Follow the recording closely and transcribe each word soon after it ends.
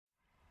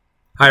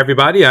Hi,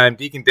 everybody. I'm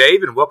Deacon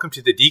Dave, and welcome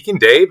to the Deacon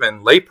Dave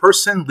and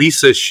Layperson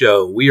Lisa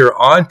show. We are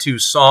on to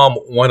Psalm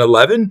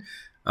 111.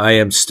 I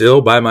am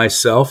still by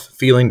myself,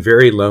 feeling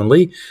very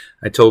lonely.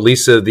 I told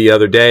Lisa the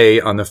other day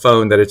on the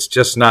phone that it's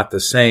just not the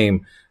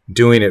same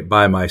doing it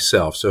by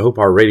myself. So I hope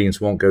our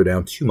ratings won't go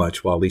down too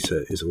much while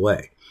Lisa is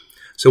away.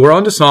 So we're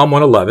on to Psalm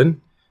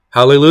 111.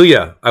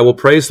 Hallelujah. I will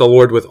praise the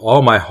Lord with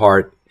all my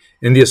heart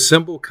in the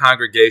assembled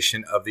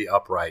congregation of the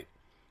upright.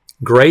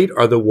 Great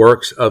are the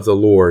works of the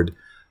Lord,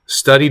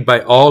 studied by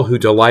all who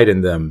delight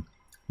in them.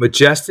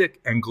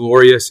 Majestic and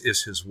glorious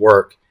is his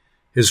work.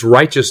 His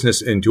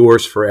righteousness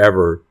endures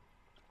forever.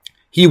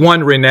 He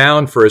won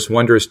renown for his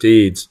wondrous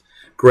deeds.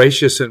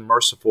 Gracious and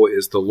merciful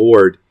is the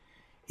Lord.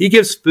 He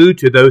gives food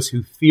to those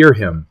who fear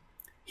him.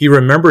 He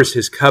remembers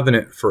his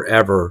covenant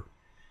forever.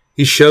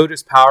 He showed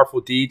his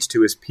powerful deeds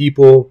to his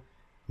people,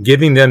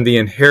 giving them the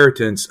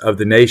inheritance of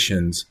the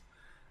nations.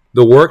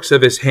 The works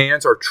of his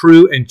hands are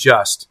true and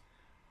just,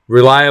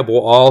 reliable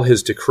all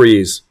his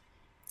decrees,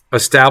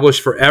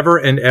 established forever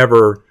and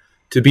ever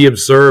to be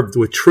observed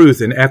with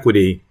truth and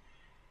equity.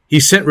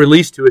 He sent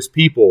release to his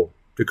people,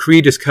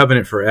 decreed his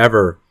covenant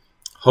forever.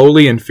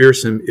 Holy and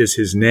fearsome is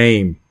his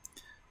name.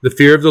 The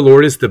fear of the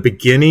Lord is the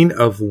beginning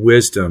of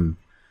wisdom.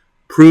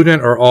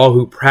 Prudent are all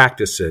who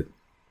practice it.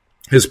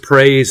 His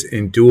praise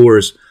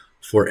endures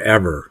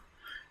forever.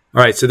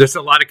 All right, so there's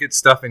a lot of good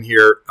stuff in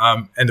here.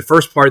 And the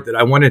first part that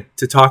I wanted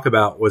to talk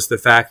about was the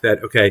fact that,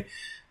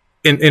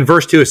 in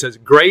verse 2 it says,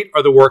 great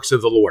are the works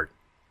of the Lord.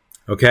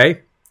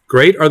 Okay?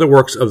 Great are the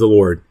works of the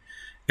Lord.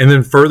 And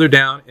then further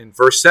down in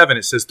verse 7,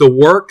 it says, the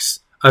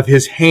works of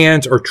his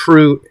hands are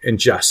true and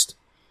just.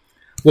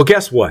 Well,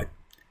 guess what?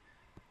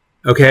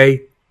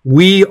 Okay?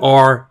 We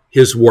are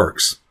his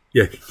works.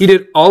 Yeah, he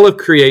did all of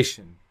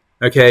creation.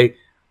 Okay?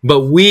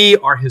 But we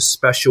are his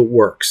special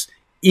works.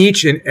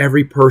 Each and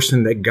every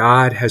person that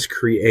God has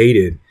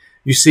created.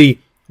 You see,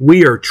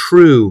 we are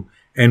true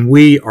and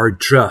we are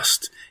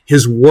just.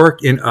 His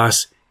work in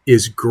us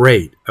is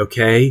great,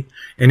 okay?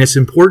 And it's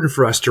important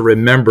for us to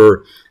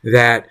remember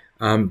that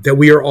that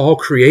we are all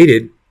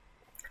created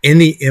in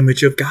the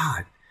image of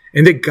God,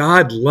 and that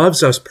God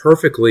loves us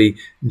perfectly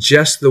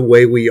just the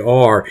way we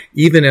are,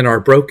 even in our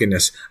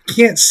brokenness. I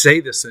can't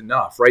say this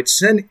enough, right?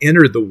 Sin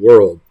entered the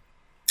world,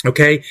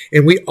 okay?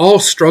 And we all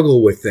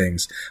struggle with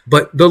things,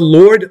 but the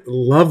Lord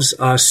loves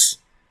us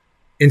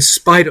in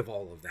spite of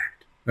all of that.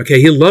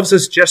 Okay, he loves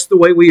us just the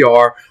way we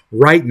are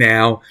right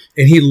now,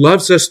 and he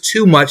loves us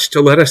too much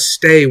to let us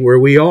stay where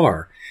we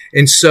are.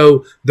 And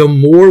so the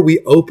more we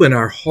open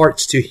our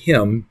hearts to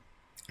him,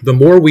 the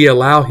more we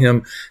allow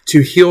him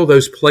to heal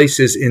those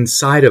places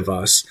inside of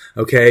us,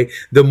 okay,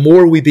 the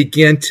more we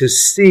begin to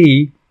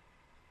see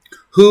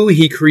who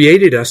he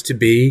created us to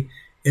be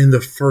in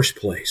the first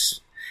place.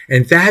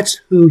 And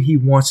that's who he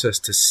wants us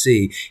to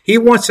see. He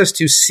wants us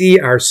to see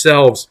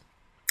ourselves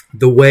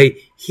the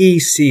way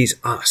he sees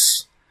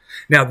us.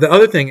 Now, the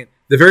other thing,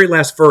 the very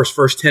last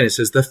verse 10, it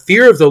says, the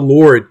fear of the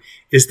Lord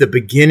is the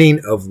beginning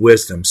of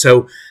wisdom.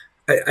 So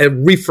I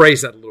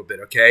rephrase that a little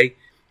bit, okay?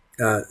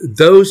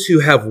 Those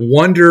who have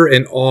wonder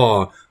and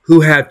awe,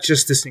 who have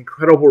just this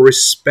incredible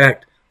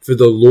respect for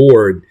the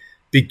Lord,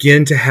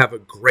 begin to have a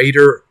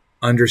greater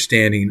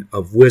understanding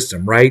of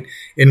wisdom, right?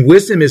 And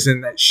wisdom is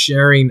in that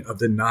sharing of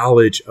the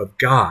knowledge of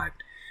God.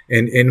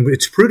 And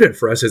it's prudent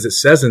for us, as it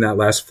says in that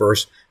last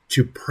verse,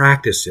 to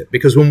practice it.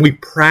 Because when we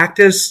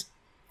practice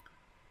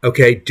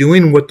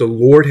doing what the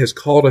Lord has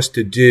called us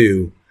to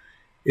do,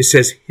 it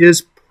says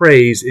his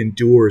praise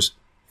endures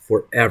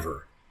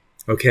forever.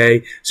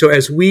 Okay? So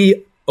as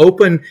we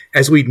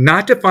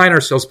not define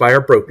ourselves by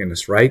our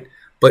brokenness, right?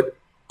 But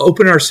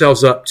open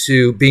ourselves up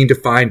to being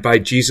defined by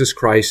Jesus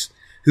Christ,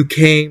 who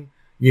came,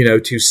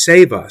 to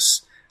save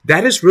us.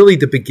 That is really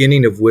the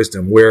beginning of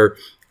wisdom, where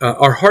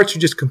our hearts are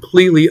just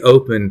completely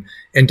open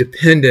and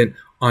dependent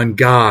on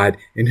God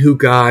and who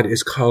God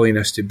is calling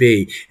us to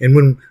be.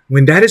 And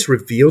when that is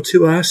revealed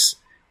to us,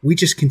 we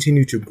just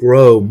continue to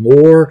grow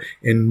more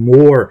and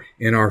more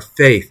in our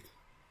faith.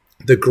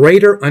 The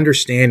greater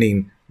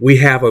understanding we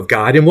have of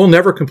God, and we'll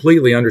never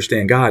completely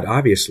understand God,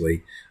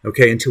 obviously,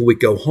 until we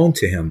go home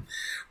to him.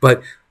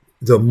 But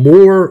the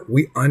more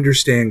we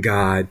understand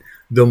God,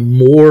 the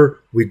more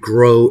we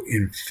grow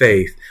in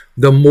faith.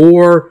 The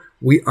more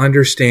we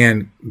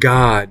understand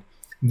God,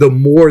 the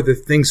more the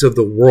things of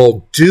the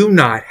world do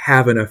not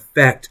have an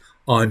effect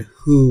on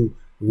who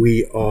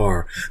we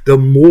are. The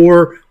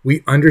more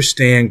we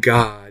understand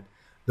God,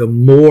 the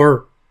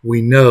more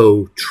we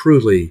know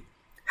truly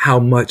how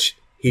much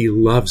he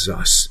loves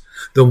us.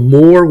 The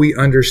more we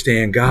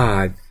understand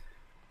God,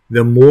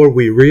 the more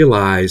we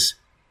realize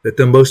that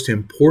the most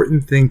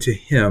important thing to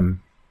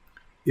him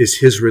is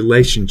his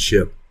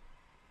relationship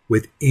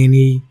with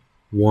any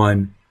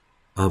one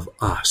of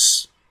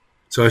us.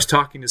 So I was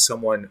talking to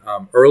someone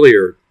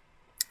earlier,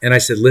 and I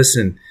said,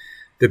 listen,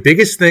 the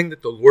biggest thing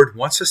that the Lord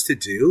wants us to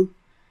do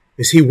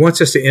is he wants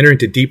us to enter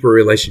into deeper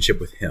relationship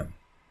with him.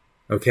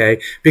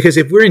 Okay? Because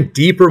if we're in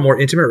deeper, more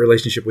intimate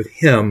relationship with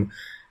him,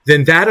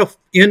 then that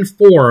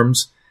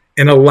informs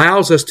and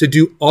allows us to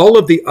do all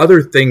of the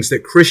other things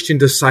that Christian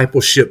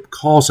discipleship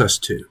calls us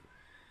to.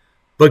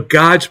 But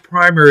God's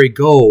primary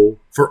goal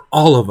for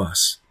all of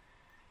us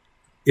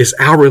is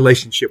our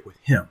relationship with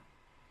Him.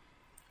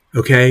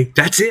 Okay?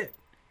 That's it.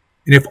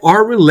 And if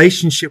our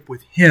relationship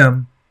with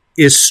Him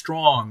is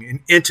strong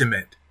and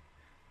intimate,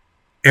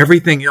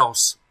 everything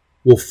else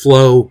will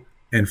flow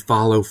and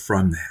follow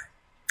from that.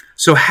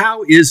 So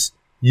how is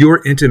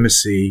your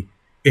intimacy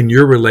in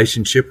your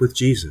relationship with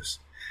Jesus?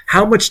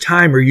 How much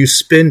time are you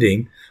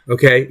spending,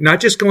 okay, not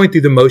just going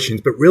through the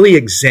motions, but really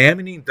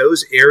examining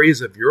those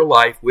areas of your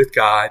life with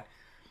God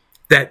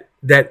that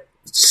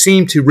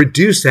seem to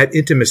reduce that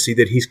intimacy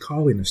that He's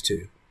calling us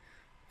to?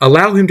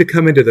 Allow Him to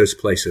come into those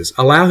places.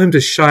 Allow Him to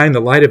shine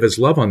the light of His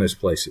love on those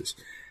places.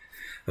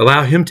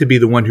 Allow Him to be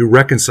the one who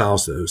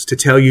reconciles those, to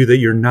tell you that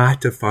you're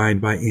not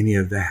defined by any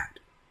of that,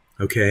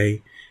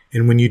 okay?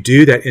 And when you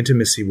do, that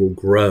intimacy will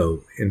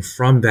grow. And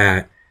from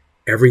that,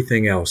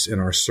 everything else in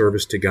our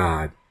service to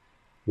God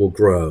will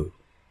grow.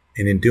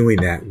 And in doing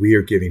that, we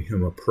are giving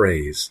Him a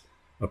praise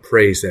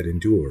that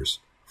endures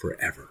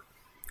forever.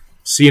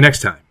 See you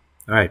next time.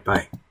 All right,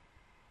 bye.